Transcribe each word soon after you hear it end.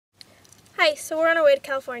Hi, so we're on our way to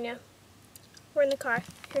California. We're in the car.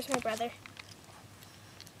 Here's my brother.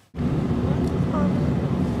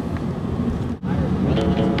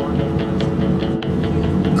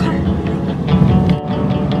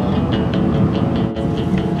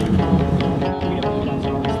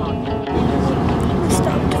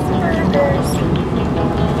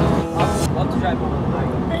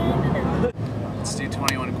 Let's do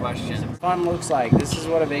 21 questions. Fun looks like. This is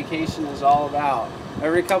what a vacation is all about.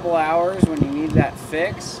 Every couple hours when you need that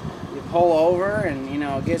fix, you pull over and, you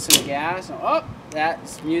know, get some gas. Oh,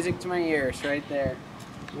 that's music to my ears right there.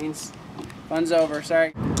 Means fun's over,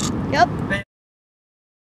 sorry. Yep.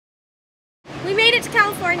 We made it to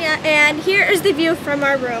California and here is the view from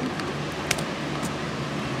our room.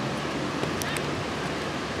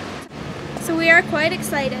 So we are quite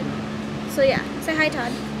excited. So yeah, say hi,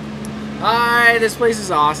 Todd. Hi, this place is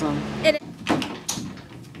awesome.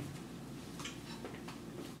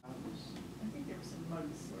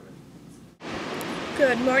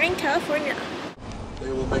 Good morning, California.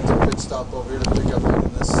 They will make their pit stop over here to pick up any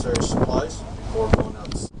necessary supplies before going out.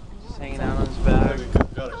 Just hanging out on his back.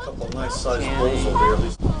 We've got a couple of nice sized bowls over here at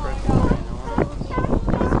least.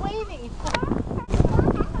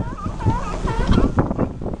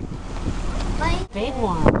 Big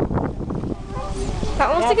one. That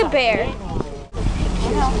one's like a bear.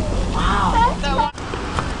 Wow.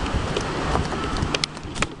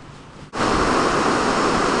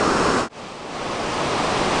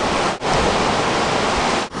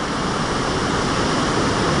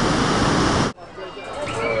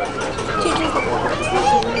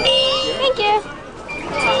 Thank you.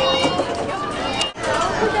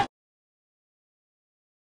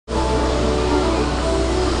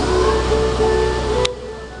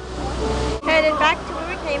 Headed back to where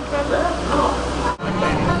we came from.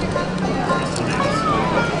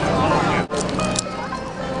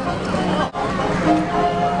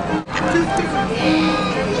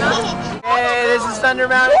 Hey, this is Thunder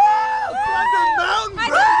Mountain. Thunder Mountain,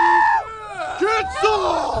 baby! Get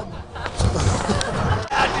some!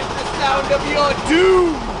 That is the sound of your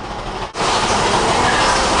doom.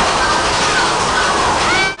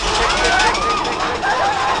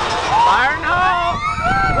 Fire in the hole.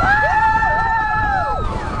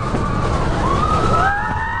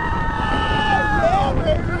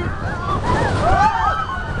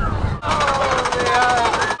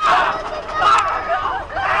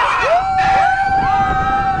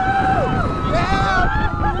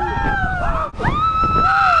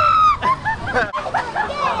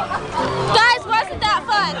 Guys, wasn't that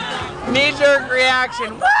fun? Knee-jerk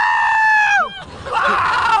reaction. Woo!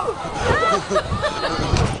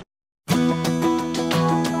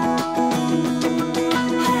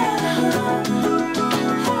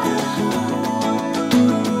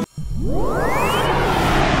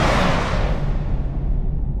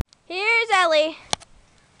 Here's Ellie.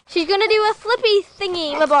 She's gonna do a flippy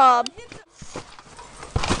thingy, mabob.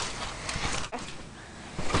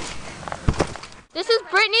 This is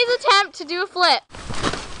Brittany's attempt to do a flip.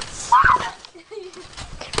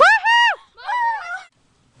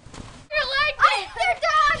 Your leg! They're down!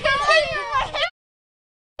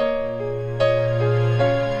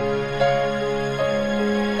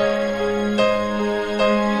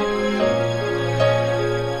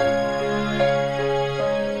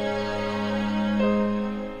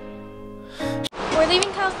 We're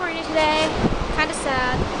leaving California today. Kind of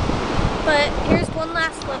sad. But here's one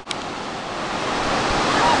last flip.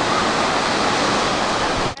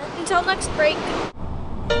 Until next break.